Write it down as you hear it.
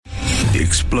The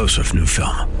explosive new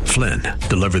film, Flynn,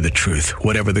 deliver the truth,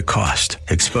 whatever the cost,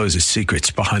 exposes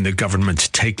secrets behind the government's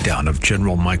takedown of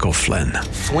General Michael Flynn.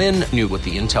 Flynn knew what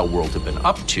the intel world had been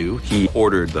up to. He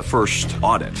ordered the first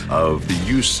audit of the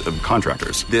use of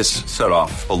contractors. This set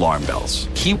off alarm bells.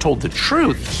 He told the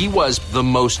truth. He was the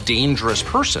most dangerous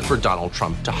person for Donald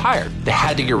Trump to hire. They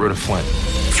had to get rid of Flynn.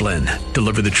 Flynn,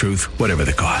 deliver the truth, whatever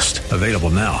the cost. Available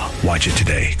now. Watch it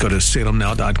today. Go to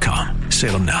salemnow.com.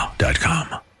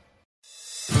 salemnow.com.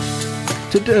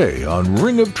 Today on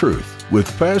Ring of Truth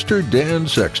with Pastor Dan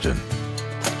Sexton.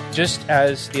 Just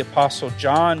as the Apostle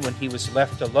John, when he was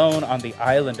left alone on the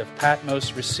island of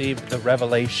Patmos, received the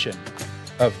revelation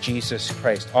of Jesus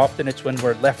Christ. Often it's when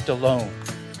we're left alone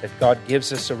that God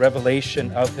gives us a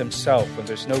revelation of himself, when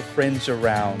there's no friends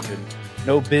around and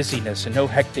no busyness and no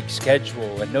hectic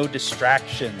schedule and no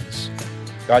distractions.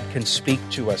 God can speak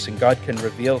to us and God can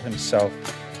reveal himself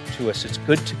to us. It's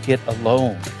good to get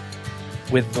alone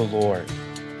with the Lord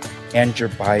and your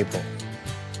Bible.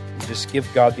 Just give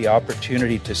God the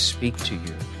opportunity to speak to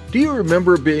you. Do you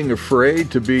remember being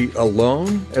afraid to be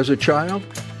alone as a child?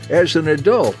 As an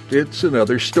adult, it's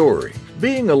another story.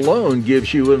 Being alone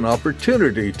gives you an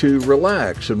opportunity to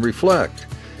relax and reflect.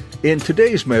 In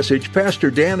today's message,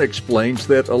 Pastor Dan explains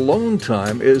that alone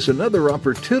time is another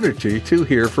opportunity to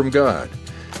hear from God.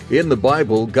 In the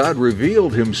Bible, God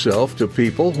revealed himself to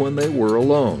people when they were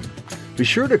alone. Be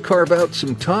sure to carve out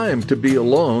some time to be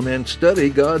alone and study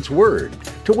God's Word,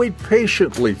 to wait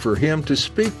patiently for him to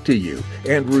speak to you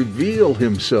and reveal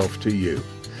himself to you.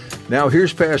 Now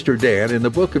here's Pastor Dan in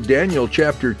the book of Daniel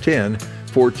chapter 10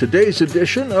 for today's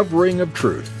edition of Ring of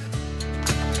Truth.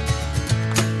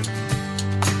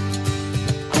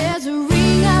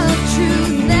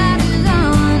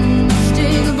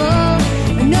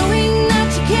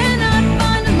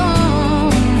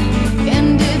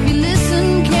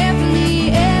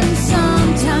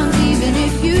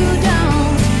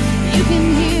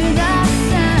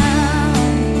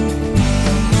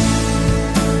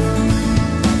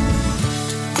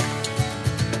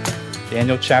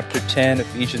 Daniel chapter 10,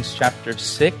 Ephesians chapter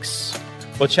 6.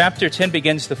 Well, chapter 10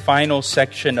 begins the final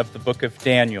section of the book of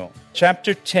Daniel.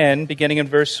 Chapter 10, beginning in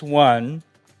verse 1,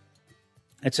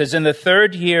 it says, "In the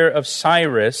 3rd year of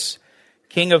Cyrus,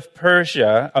 king of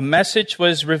Persia, a message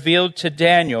was revealed to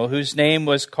Daniel, whose name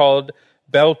was called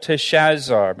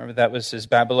Belteshazzar." Remember, that was his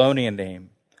Babylonian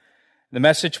name. The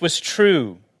message was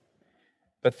true,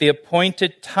 but the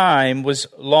appointed time was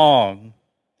long.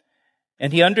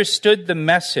 And he understood the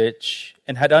message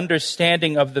and had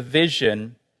understanding of the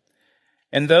vision.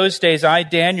 In those days, I,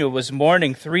 Daniel, was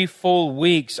mourning 3 full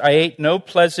weeks. I ate no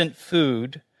pleasant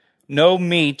food. No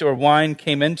meat or wine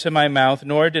came into my mouth,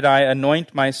 nor did I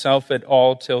anoint myself at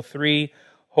all till 3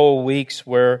 whole weeks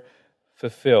were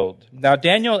fulfilled. Now,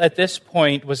 Daniel at this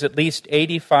point was at least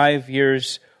 85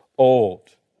 years old.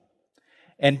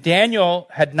 And Daniel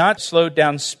had not slowed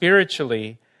down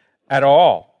spiritually at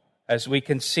all, as we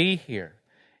can see here.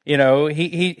 You know,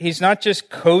 he's not just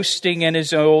coasting in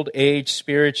his old age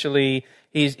spiritually.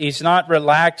 He's not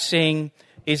relaxing.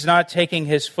 He's not taking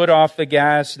his foot off the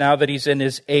gas now that he's in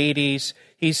his 80s.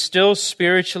 He's still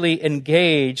spiritually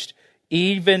engaged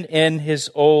even in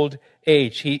his old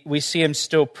age. We see him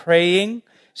still praying,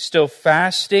 still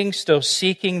fasting, still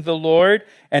seeking the Lord,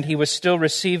 and he was still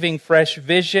receiving fresh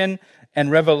vision and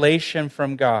revelation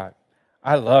from God.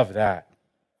 I love that.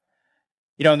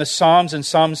 You know, in the Psalms, in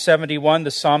Psalm 71,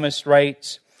 the psalmist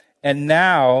writes, "And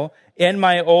now, in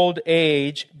my old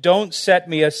age, don't set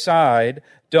me aside.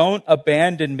 Don't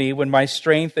abandon me when my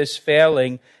strength is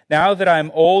failing. Now that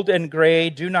I'm old and gray,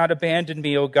 do not abandon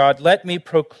me, O God. Let me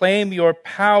proclaim your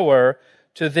power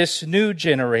to this new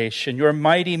generation, your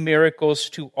mighty miracles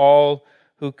to all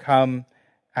who come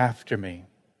after me."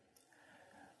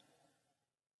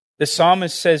 The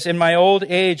psalmist says, in my old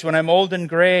age, when I'm old and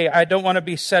gray, I don't want to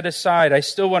be set aside. I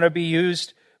still want to be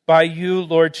used by you,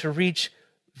 Lord, to reach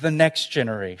the next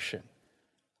generation.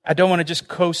 I don't want to just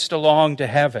coast along to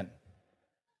heaven,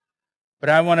 but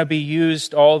I want to be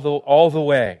used all the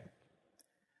way.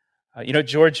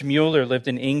 George Mueller lived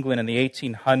in England in the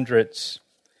 1800s,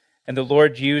 and the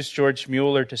Lord used George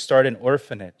Mueller to start an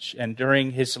orphanage. And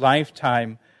during his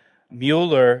lifetime,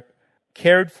 Mueller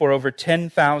cared for over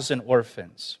 10,000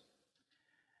 orphans.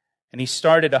 And he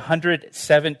started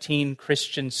 117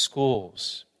 Christian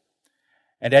schools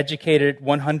and educated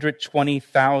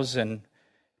 120,000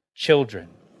 children.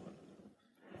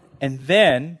 And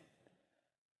then,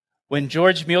 when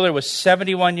George Mueller was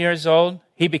 71 years old,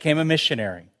 he became a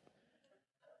missionary.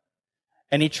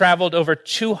 And he traveled over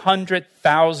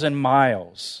 200,000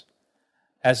 miles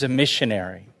as a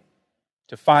missionary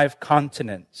to 5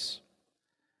 continents.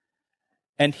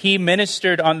 And he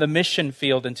ministered on the mission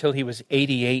field until he was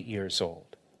 88 years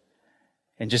old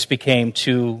and just became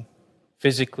too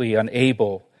physically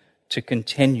unable to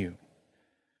continue.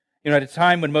 At a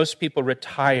time when most people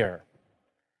retire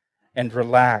and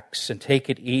relax and take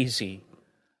it easy,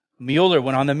 Mueller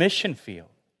went on the mission field.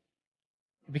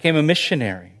 He became a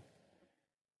missionary.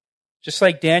 Just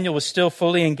like Daniel was still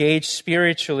fully engaged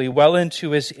spiritually well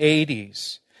into his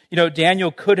 80s.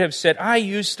 Daniel could have said, I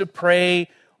used to pray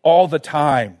all the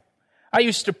time. I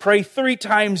used to pray 3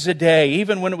 times a day.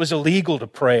 Even when it was illegal to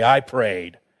pray, I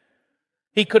prayed.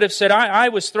 He could have said, I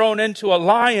was thrown into a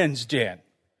lion's den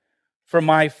for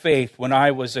my faith when I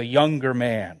was a younger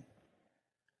man.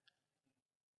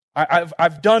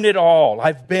 I've done it all.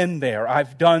 I've been there.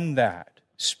 I've done that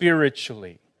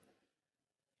spiritually.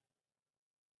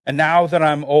 And now that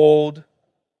I'm old,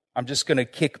 I'm just going to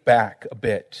kick back a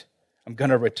bit. I'm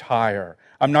going to retire.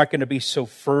 I'm not going to be so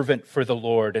fervent for the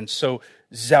Lord and so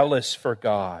zealous for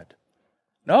God.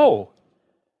 No.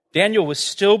 Daniel was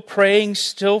still praying,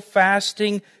 still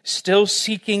fasting, still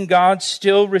seeking God,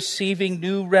 still receiving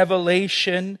new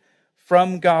revelation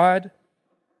from God.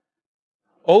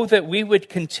 Oh, that we would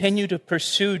continue to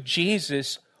pursue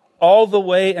Jesus all the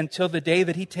way until the day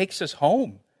that he takes us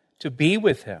home to be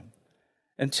with him.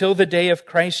 Until the day of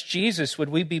Christ Jesus, would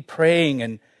we be praying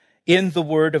and in the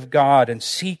Word of God and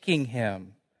seeking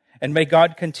him. And may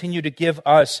God continue to give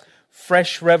us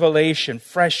fresh revelation,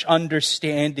 fresh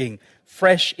understanding,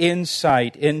 fresh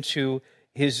insight into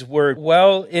his Word,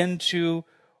 well into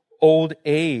old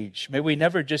age. May we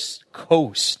never just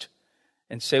coast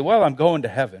and say, well, I'm going to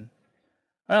heaven.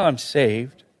 Well, I'm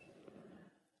saved.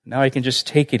 Now I can just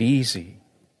take it easy.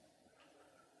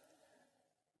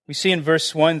 We see in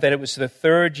verse 1 that it was the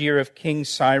 3rd year of King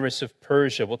Cyrus of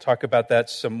Persia. We'll talk about that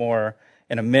some more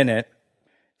in a minute.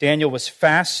 Daniel was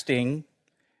fasting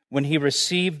when he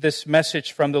received this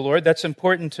message from the Lord. That's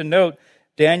important to note.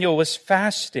 Daniel was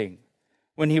fasting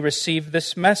when he received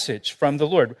this message from the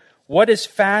Lord. What is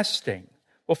fasting?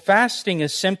 Well, fasting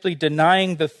is simply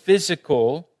denying the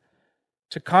physical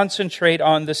to concentrate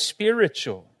on the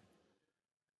spiritual.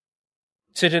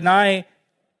 To deny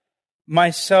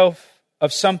myself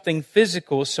of something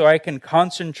physical so I can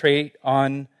concentrate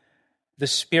on the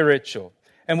spiritual.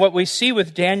 And what we see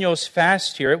with Daniel's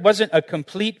fast here, it wasn't a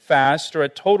complete fast or a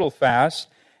total fast.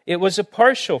 It was a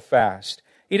partial fast.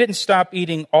 He didn't stop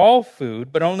eating all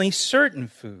food, but only certain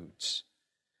foods.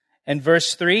 And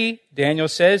verse 3, Daniel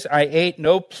says, I ate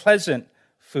no pleasant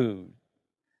food.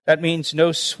 That means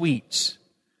no sweets,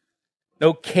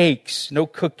 no cakes, no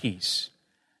cookies,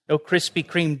 no Krispy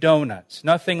Kreme donuts,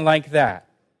 nothing like that.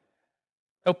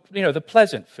 No, the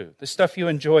pleasant food, the stuff you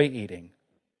enjoy eating.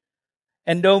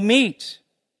 And no meat.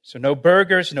 So no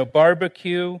burgers, no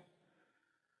barbecue.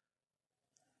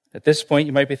 At this point,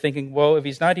 you might be thinking, well, if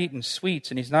he's not eating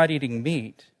sweets and he's not eating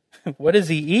meat, what is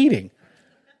he eating?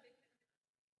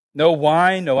 No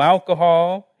wine, no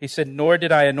alcohol. He said, nor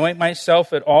did I anoint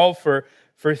myself at all for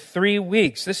 3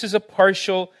 weeks. This is a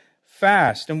partial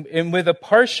fast. And with a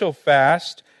partial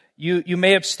fast, you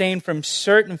may abstain from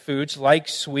certain foods like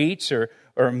sweets or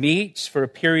meats for a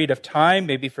period of time,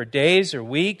 maybe for days or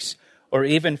weeks or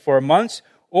even for months.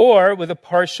 Or with a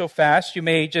partial fast, you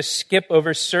may just skip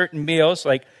over certain meals,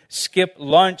 like skip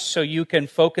lunch so you can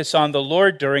focus on the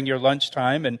Lord during your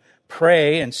lunchtime and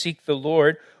pray and seek the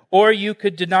Lord. Or you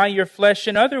could deny your flesh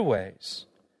in other ways.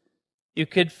 You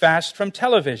could fast from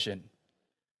television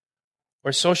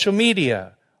or social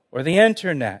media or the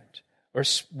internet or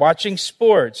watching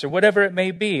sports or whatever it may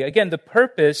be. Again, the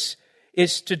purpose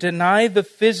is to deny the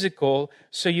physical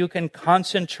so you can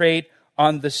concentrate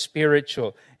on the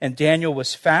spiritual. And Daniel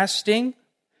was fasting,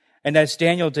 and as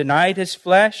Daniel denied his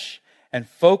flesh and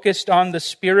focused on the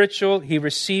spiritual, he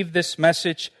received this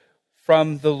message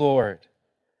from the Lord.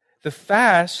 The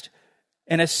fast,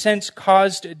 in a sense,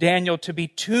 caused Daniel to be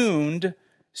tuned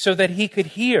so that he could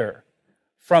hear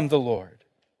from the Lord.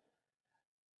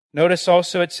 Notice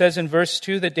also it says in verse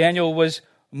 2 that Daniel was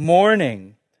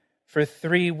mourning for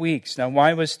 3 weeks. Now,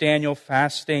 why was Daniel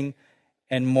fasting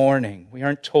and mourning? We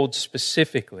aren't told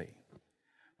specifically.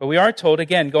 But we are told,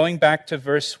 again, going back to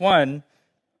verse 1,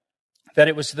 that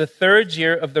it was the 3rd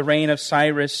year of the reign of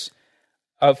Cyrus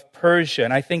of Persia.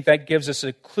 And I think that gives us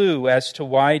a clue as to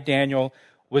why Daniel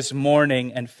was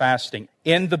mourning and fasting.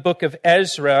 In the book of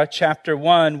Ezra, chapter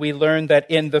 1, we learn that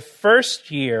in the 1st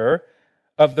year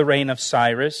of the reign of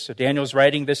Cyrus, so Daniel's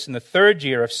writing this in the 3rd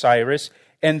year of Cyrus,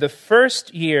 in the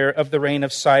 1st year of the reign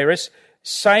of Cyrus,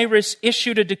 Cyrus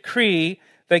issued a decree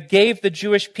that gave the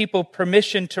Jewish people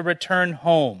permission to return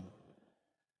home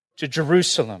to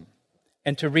Jerusalem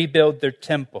and to rebuild their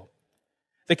temple.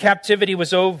 The captivity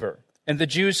was over. and the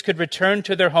Jews could return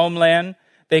to their homeland.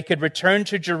 They could return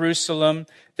to Jerusalem.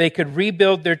 They could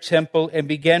rebuild their temple and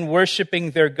begin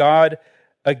worshiping their God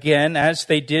again as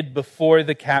they did before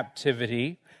the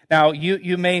captivity. Now,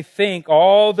 you may think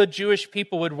all the Jewish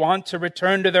people would want to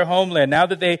return to their homeland now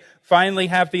that they finally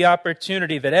have the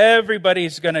opportunity, that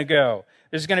everybody's going to go.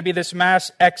 There's going to be this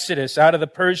mass exodus out of the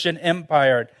Persian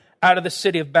Empire, out of the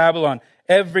city of Babylon,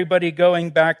 everybody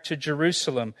going back to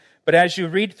Jerusalem. But as you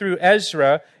read through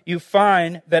Ezra, you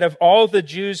find that of all the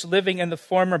Jews living in the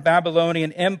former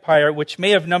Babylonian Empire, which may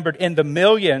have numbered in the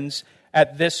millions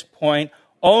at this point,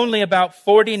 only about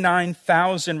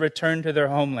 49,000 returned to their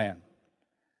homeland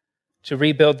to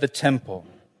rebuild the temple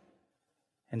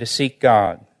and to seek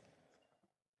God.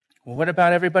 Well, what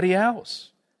about everybody else?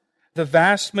 The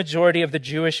vast majority of the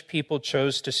Jewish people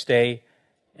chose to stay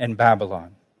in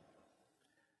Babylon.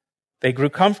 They grew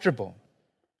comfortable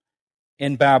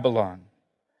in Babylon.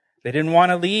 They didn't want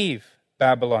to leave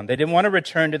Babylon. They didn't want to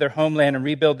return to their homeland and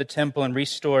rebuild the temple and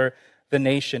restore the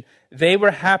nation. They were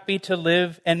happy to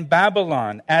live in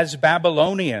Babylon as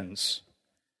Babylonians.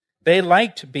 They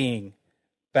liked being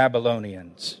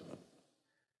Babylonians.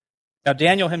 Now,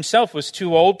 Daniel himself was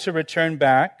too old to return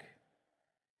back,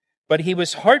 but he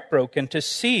was heartbroken to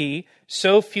see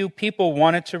so few people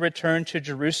wanted to return to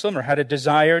Jerusalem or had a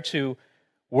desire to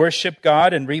worship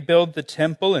God and rebuild the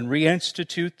temple and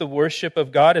reinstitute the worship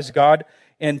of God as God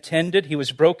intended. He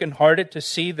was brokenhearted to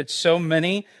see that so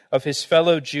many of his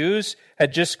fellow Jews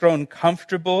had just grown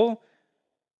comfortable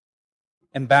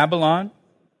in Babylon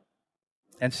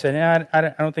and said,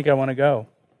 I don't think I want to go.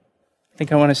 I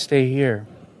think I want to stay here.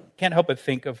 Can't help but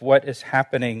think of what is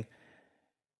happening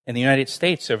in the United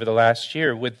States over the last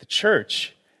year with the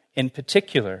church in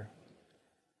particular.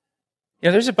 You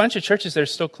know, there's a bunch of churches that are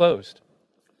still closed,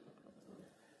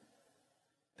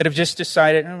 that have just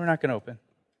decided, no, we're not going to open.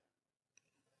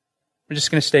 We're just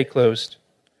going to stay closed.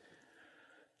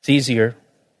 It's easier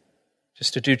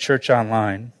just to do church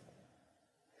online.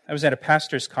 I was at a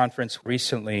pastor's conference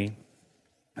recently,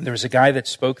 and there was a guy that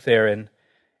spoke there, and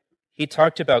he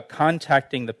talked about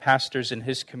contacting the pastors in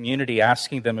his community,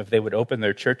 asking them if they would open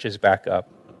their churches back up.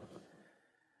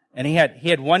 And he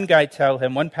had one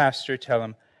pastor tell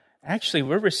him, actually,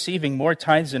 we're receiving more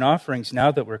tithes and offerings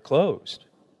now that we're closed.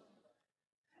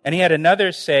 And he had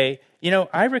another say,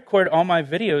 I record all my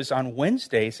videos on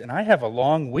Wednesdays, and I have a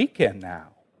long weekend now.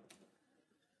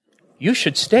 You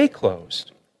should stay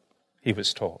closed, he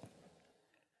was told.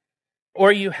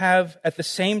 Or you have, at the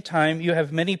same time, you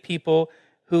have many people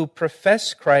who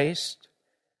profess Christ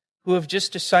who have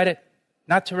just decided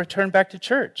not to return back to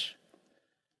church.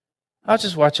 I'll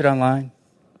just watch it online.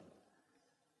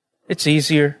 It's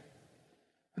easier.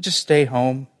 I'll just stay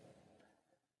home.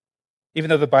 Even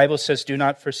though the Bible says, do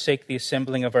not forsake the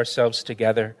assembling of ourselves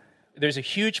together. There's a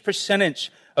huge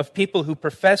percentage of people who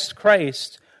professed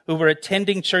Christ, who were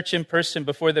attending church in person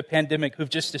before the pandemic, who've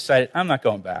just decided, I'm not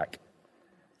going back.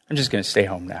 I'm just going to stay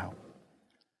home now.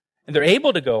 And they're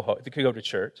able to go to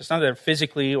church. It's not that they're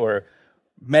physically or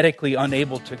medically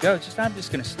unable to go. It's just, I'm just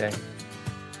going to stay.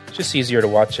 It's just easier to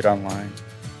watch it online.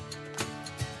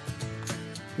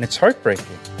 And it's heartbreaking.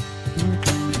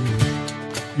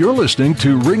 You're listening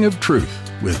to Ring of Truth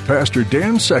with Pastor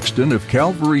Dan Sexton of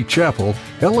Calvary Chapel,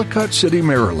 Ellicott City,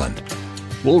 Maryland.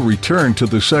 We'll return to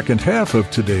the second half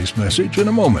of today's message in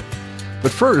a moment.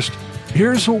 But first,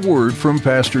 here's a word from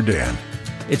Pastor Dan.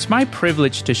 It's my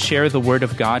privilege to share the Word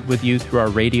of God with you through our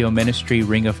radio ministry,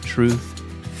 Ring of Truth.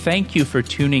 Thank you for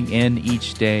tuning in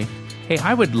each day. Hey,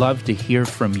 I would love to hear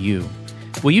from you.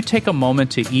 Will you take a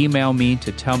moment to email me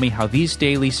to tell me how these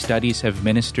daily studies have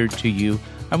ministered to you?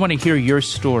 I want to hear your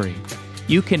story.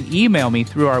 You can email me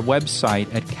through our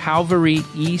website at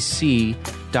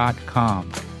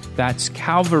calvaryec.com. That's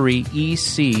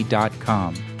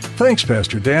calvaryec.com. Thanks,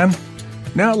 Pastor Dan.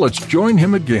 Now let's join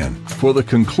him again for the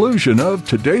conclusion of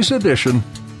today's edition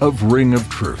of Ring of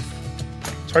Truth.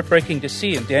 It's heartbreaking to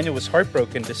see, and Daniel was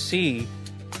heartbroken to see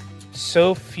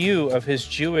so few of his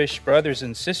Jewish brothers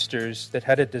and sisters that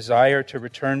had a desire to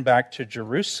return back to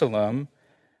Jerusalem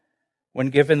when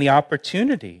given the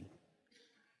opportunity.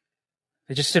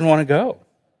 They just didn't want to go.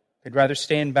 They'd rather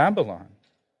stay in Babylon.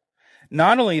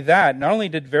 Not only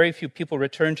did very few people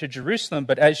return to Jerusalem,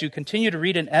 but as you continue to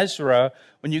read in Ezra,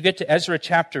 when you get to Ezra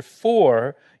chapter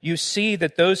 4, you see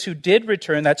that those who did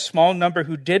return, that small number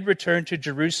who did return to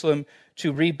Jerusalem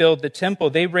to rebuild the temple,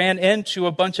 they ran into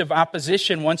a bunch of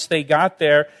opposition once they got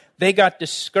there. They got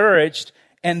discouraged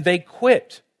and they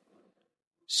quit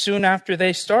soon after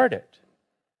they started.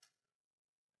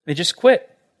 They just quit.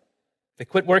 They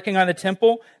quit working on the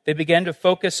temple. They began to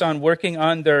focus on working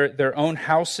on their own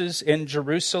houses in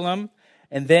Jerusalem.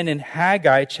 And then in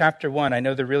Haggai chapter 1, I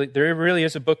know there really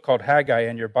is a book called Haggai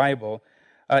in your Bible.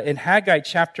 In Haggai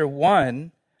chapter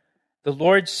 1, the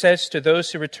Lord says to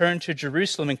those who return to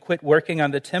Jerusalem and quit working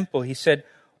on the temple, he said,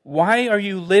 "Why are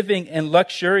you living in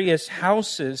luxurious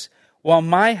houses while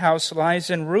my house lies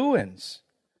in ruins?"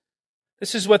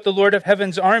 This is what the Lord of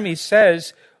Heaven's army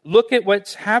says. Look at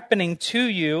what's happening to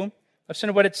you. Listen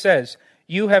to what it says.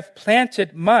 You have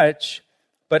planted much,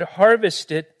 but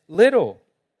harvested little.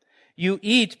 You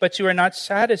eat, but you are not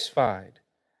satisfied.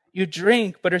 You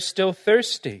drink, but are still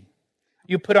thirsty.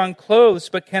 You put on clothes,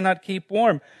 but cannot keep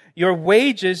warm. Your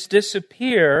wages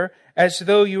disappear as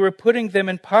though you were putting them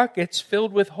in pockets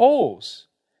filled with holes.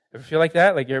 Ever feel like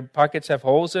that? Like your pockets have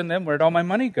holes in them? Where'd all my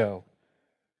money go?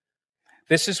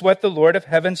 This is what the Lord of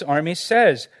Heaven's army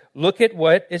says. Look at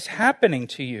what is happening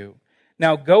to you.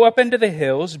 Now go up into the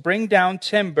hills, bring down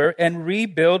timber, and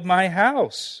rebuild my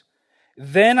house.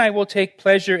 Then I will take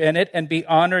pleasure in it and be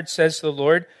honored, says the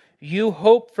Lord. You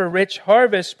hope for rich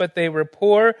harvests, but they were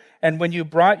poor. And when you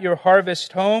brought your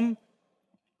harvest home,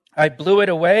 I blew it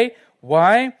away.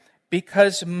 Why?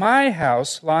 Because my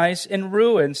house lies in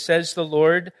ruins, says the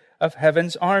Lord of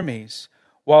Heaven's armies,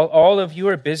 while all of you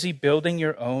are busy building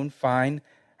your own fine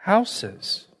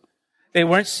houses. They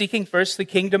weren't seeking first the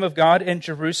kingdom of God in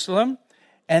Jerusalem,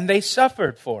 and they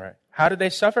suffered for it. How did they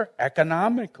suffer?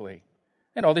 Economically.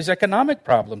 And all these economic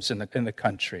problems in the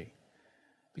country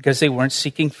because they weren't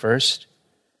seeking first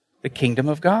the kingdom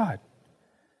of God.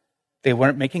 They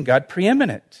weren't making God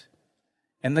preeminent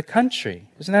in the country.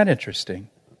 Isn't that interesting?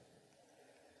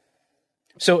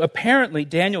 So apparently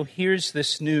Daniel hears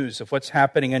this news of what's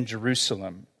happening in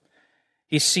Jerusalem.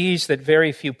 He sees that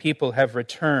very few people have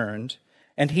returned,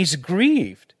 and he's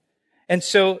grieved. And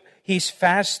so he's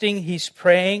fasting, he's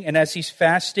praying, and as he's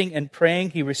fasting and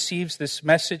praying, he receives this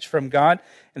message from God,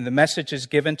 and the message is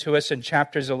given to us in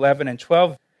chapters 11 and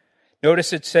 12.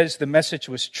 Notice it says the message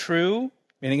was true,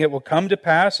 meaning it will come to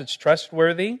pass, it's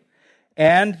trustworthy,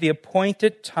 and the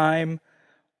appointed time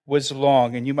was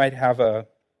long. And you might have a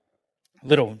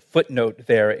little footnote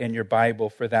there in your Bible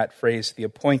for that phrase, the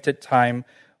appointed time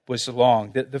was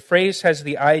long. The phrase has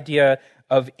the idea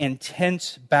of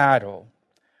intense battle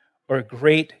or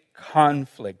great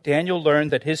conflict. Daniel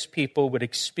learned that his people would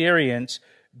experience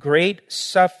great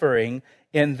suffering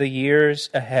in the years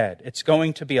ahead. It's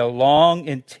going to be a long,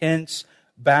 intense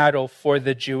battle for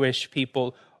the Jewish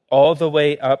people all the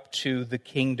way up to the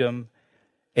kingdom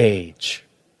age,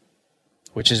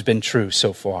 which has been true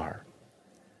so far.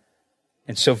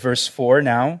 And so verse 4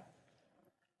 now.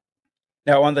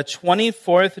 Now on the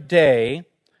 24th day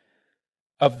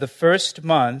of the first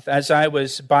month, as I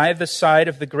was by the side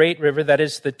of the great river, that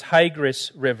is the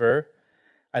Tigris River,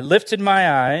 I lifted my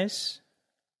eyes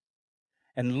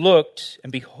and looked,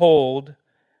 and behold,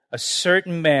 a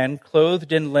certain man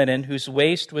clothed in linen, whose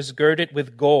waist was girded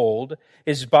with gold.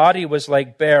 His body was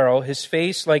like beryl, his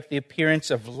face like the appearance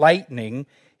of lightning,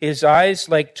 his eyes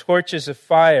like torches of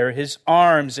fire, his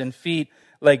arms and feet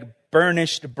like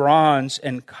burnished bronze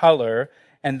in color,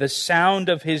 and the sound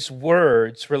of his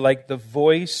words were like the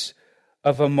voice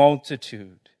of a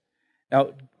multitude.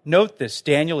 Now, note this.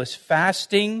 Daniel is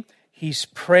fasting. He's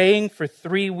praying for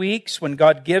 3 weeks. When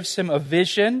God gives him a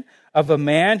vision of a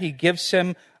man, he gives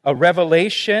him a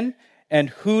revelation. And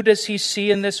who does he see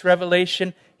in this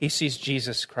revelation? He sees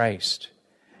Jesus Christ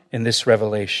in this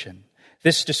revelation.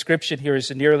 This description here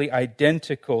is nearly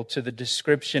identical to the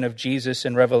description of Jesus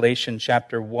in Revelation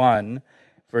chapter 1,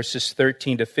 verses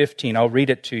 13 to 15. I'll read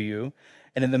it to you.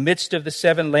 And in the midst of the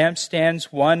 7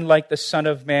 lampstands, one like the Son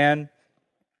of Man,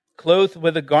 clothed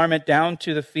with a garment down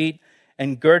to the feet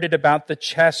and girded about the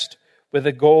chest with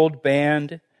a gold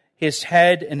band. His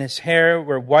head and his hair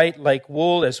were white like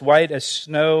wool, as white as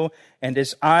snow, and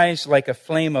his eyes like a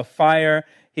flame of fire.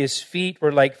 His feet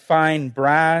were like fine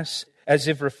brass, as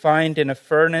if refined in a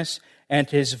furnace, and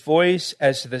his voice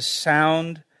as the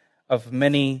sound of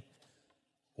many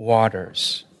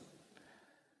waters.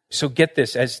 So get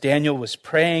this, as Daniel was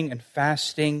praying and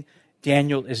fasting,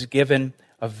 Daniel is given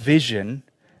a vision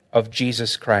of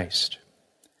Jesus Christ.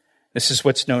 This is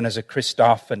what's known as a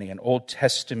Christophany, an Old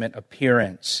Testament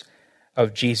appearance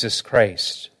of Jesus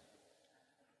Christ.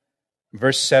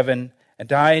 Verse 7,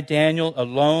 and I, Daniel,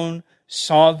 alone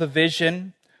saw the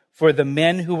vision, for the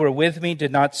men who were with me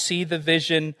did not see the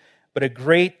vision, but a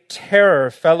great terror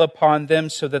fell upon them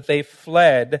so that they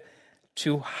fled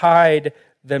to hide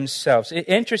themselves.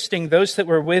 Interesting, those that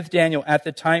were with Daniel at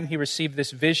the time he received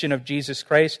this vision of Jesus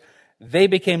Christ, they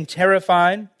became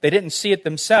terrified. They didn't see it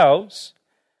themselves.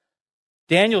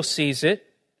 Daniel sees it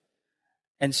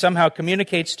and somehow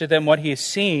communicates to them what he has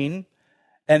seen,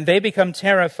 And they become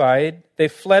terrified. They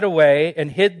fled away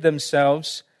and hid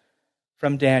themselves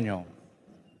from Daniel.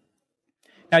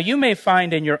 Now, you may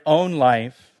find in your own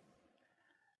life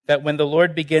that when the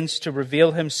Lord begins to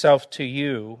reveal himself to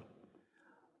you,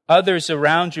 others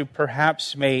around you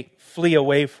perhaps may flee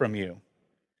away from you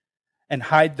and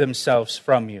hide themselves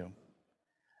from you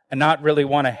and not really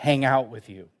want to hang out with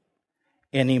you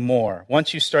anymore.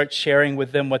 Once you start sharing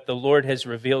with them what the Lord has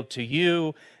revealed to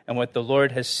you and what the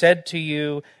Lord has said to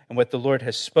you and what the Lord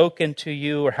has spoken to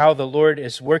you or how the Lord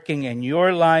is working in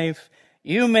your life,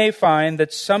 you may find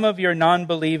that some of your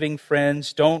non-believing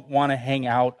friends don't want to hang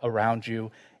out around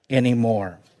you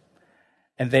anymore.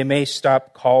 And they may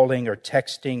stop calling or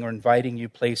texting or inviting you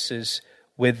places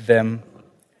with them.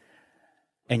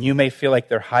 And you may feel like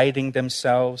they're hiding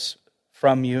themselves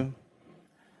from you.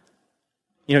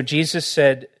 You know, Jesus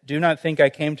said, "Do not think I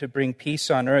came to bring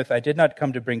peace on earth. I did not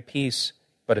come to bring peace,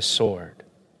 but a sword."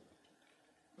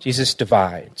 Jesus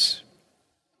divides.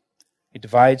 He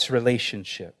divides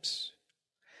relationships.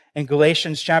 In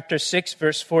Galatians chapter 6,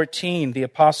 verse 14, the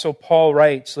Apostle Paul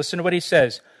writes, listen to what he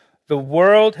says, "The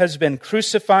world has been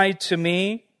crucified to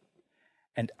me,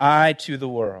 and I to the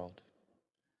world."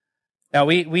 Now,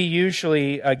 we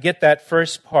usually get that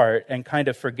first part and kind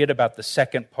of forget about the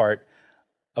second part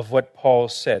of what Paul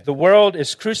said. The world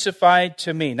is crucified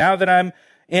to me. Now that I'm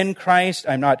in Christ,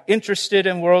 I'm not interested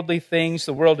in worldly things.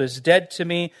 The world is dead to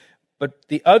me. But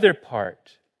the other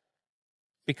part,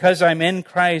 because I'm in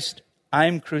Christ,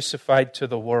 I'm crucified to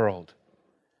the world.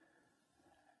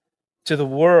 To the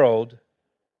world,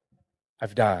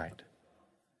 I've died.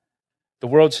 The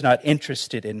world's not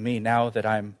interested in me now that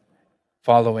I'm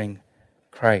following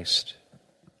Christ.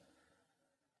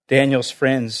 Daniel's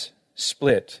friends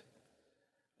split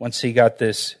once he got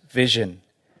this vision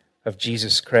of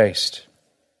Jesus Christ.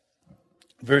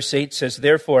 Verse 8 says,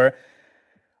 "Therefore,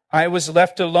 I was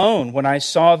left alone when I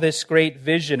saw this great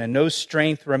vision, and no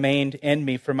strength remained in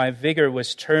me, for my vigor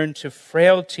was turned to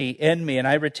frailty in me, and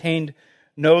I retained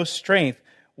no strength."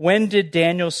 When did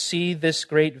Daniel see this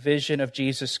great vision of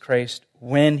Jesus Christ?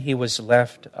 When he was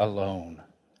left alone.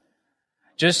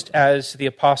 Just as the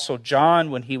Apostle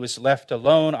John, when he was left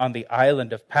alone on the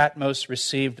island of Patmos,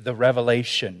 received the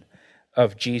revelation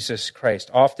of Jesus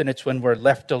Christ. Often it's when we're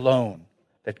left alone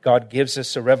that God gives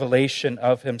us a revelation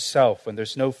of himself, when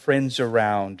there's no friends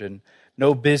around and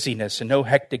no busyness and no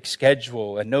hectic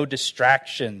schedule and no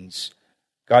distractions.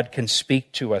 God can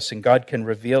speak to us and God can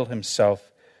reveal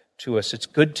himself to us. It's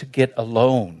good to get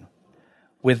alone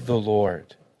with the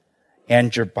Lord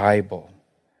and your Bible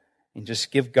and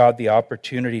just give God the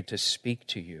opportunity to speak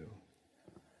to you.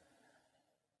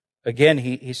 Again,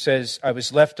 he says, "I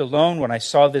was left alone when I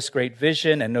saw this great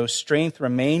vision, and no strength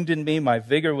remained in me. My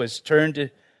vigor was turned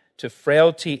to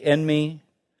frailty in me,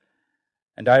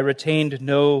 and I retained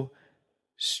no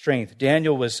strength."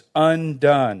 Daniel was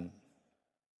undone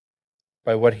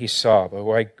by what he saw,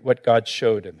 by what God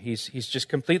showed him. He's just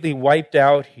completely wiped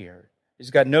out here.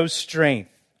 He's got no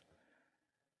strength.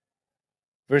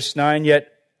 Verse 9, "Yet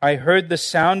I heard the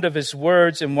sound of his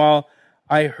words, and while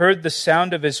I heard the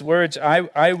sound of his words,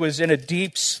 I was in a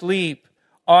deep sleep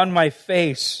on my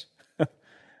face,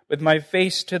 with my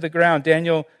face to the ground."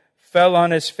 Daniel fell on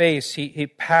his face. He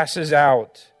passes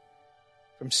out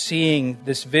from seeing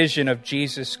this vision of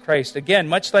Jesus Christ. Again,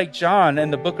 much like John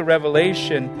in the book of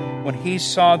Revelation, when he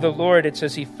saw the Lord, it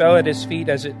says he fell at his feet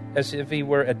as if he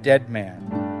were a dead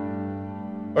man.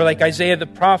 Or like Isaiah the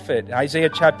prophet, Isaiah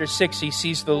chapter 6, he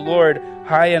sees the Lord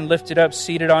high and lifted up,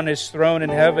 seated on his throne in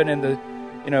heaven, and the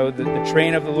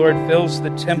train of the Lord fills the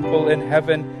temple in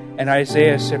heaven. And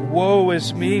Isaiah said, "Woe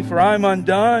is me, for I'm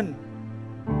undone."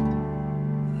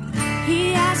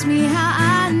 He asked me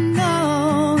how I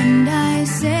know, and I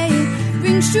say it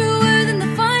rings truer than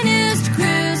the finest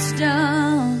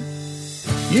crystal.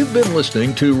 You've been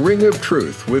listening to Ring of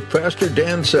Truth with Pastor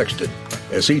Dan Sexton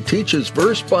as he teaches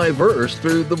verse by verse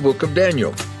through the book of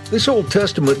Daniel. This Old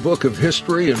Testament book of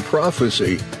history and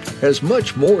prophecy has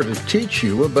much more to teach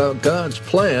you about God's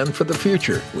plan for the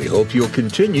future. We hope you'll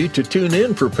continue to tune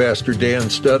in for Pastor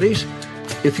Dan's studies.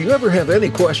 If you ever have any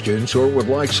questions or would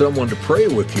like someone to pray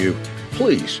with you,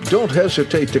 please don't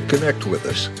hesitate to connect with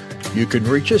us. You can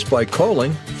reach us by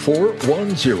calling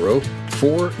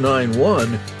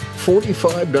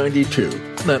 410-491-4592.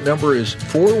 That number is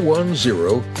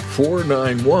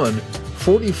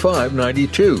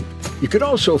 410-491-4592. You can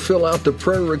also fill out the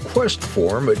prayer request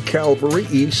form at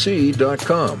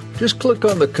calvaryec.com. Just click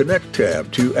on the Connect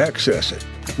tab to access it.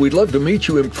 We'd love to meet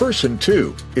you in person,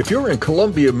 too. If you're in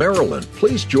Columbia, Maryland,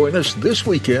 please join us this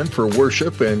weekend for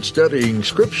worship and studying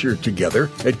Scripture together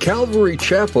at Calvary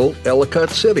Chapel, Ellicott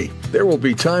City. There will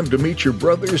be time to meet your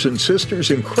brothers and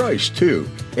sisters in Christ, too,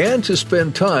 and to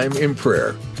spend time in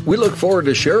prayer. We look forward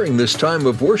to sharing this time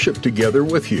of worship together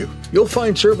with you. You'll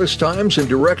find service times and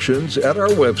directions at our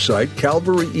website,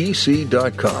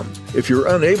 calvaryec.com. If you're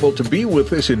unable to be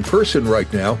with us in person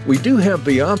right now, we do have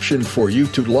the option for you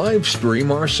to live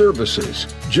stream our services.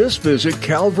 Just visit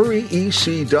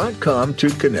calvaryec.com to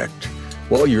connect.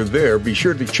 While you're there, be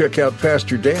sure to check out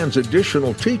Pastor Dan's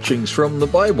additional teachings from the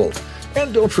Bible.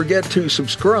 And don't forget to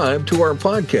subscribe to our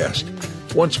podcast.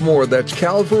 Once more, that's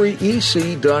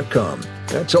calvaryec.com.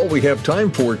 That's all we have time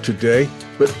for today,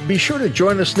 but be sure to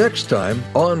join us next time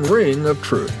on Ring of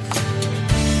Truth.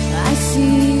 I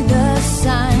see the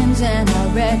signs and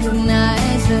I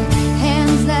recognize the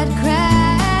hands that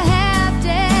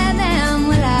crafted them.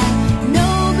 Well, I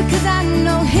know because I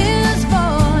know His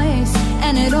voice,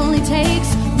 and it only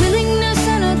takes willingness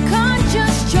and a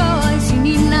conscious choice. You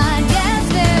need not guess,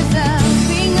 there's a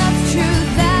ring of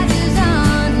truth that is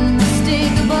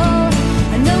unmistakable,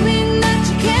 knowing that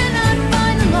you cannot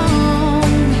find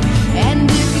alone.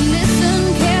 And if you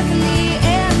listen carefully,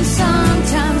 and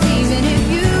sometimes even if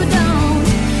you don't,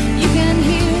 you can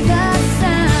hear the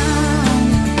sound.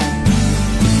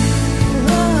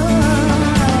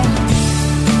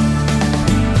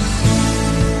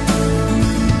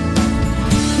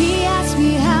 He asked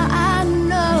me how I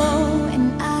know,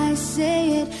 and I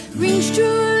say it rings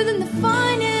truer than the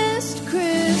finest crystal.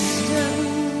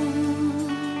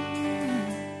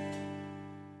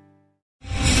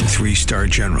 3-star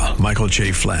General Michael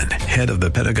J. Flynn, head of the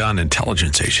Pentagon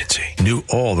Intelligence Agency, knew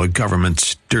all the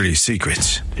government's dirty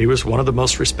secrets. He was one of the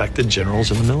most respected generals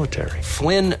in the military.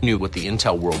 Flynn knew what the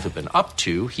intel world had been up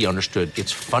to. He understood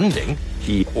its funding.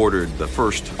 He ordered the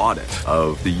first audit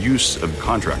of the use of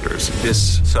contractors.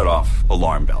 This set off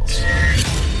alarm bells.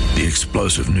 The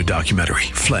explosive new documentary,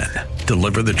 Flynn,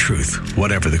 Deliver the Truth,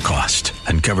 Whatever the Cost,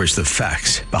 uncovers the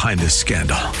facts behind this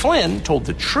scandal. Flynn told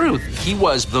the truth. He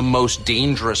was the most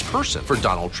dangerous person for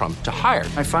Donald Trump to hire.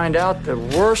 I find out the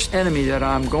worst enemy that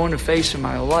I'm going to face in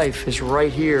my life is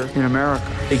right here in America.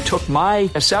 They took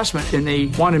my assessment and they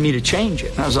wanted me to change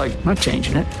it. And I was like, I'm not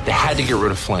changing it. They had to get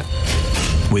rid of Flynn.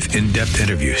 With in-depth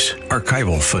interviews,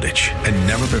 archival footage, and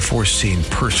never-before-seen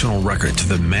personal records of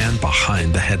the man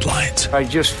behind the headlines. I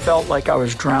just felt like I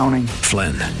was drowning.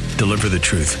 Flynn, Deliver the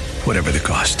Truth, Whatever the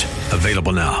Cost.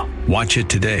 Available now. Watch it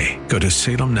today. Go to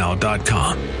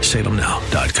salemnow.com.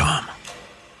 salemnow.com.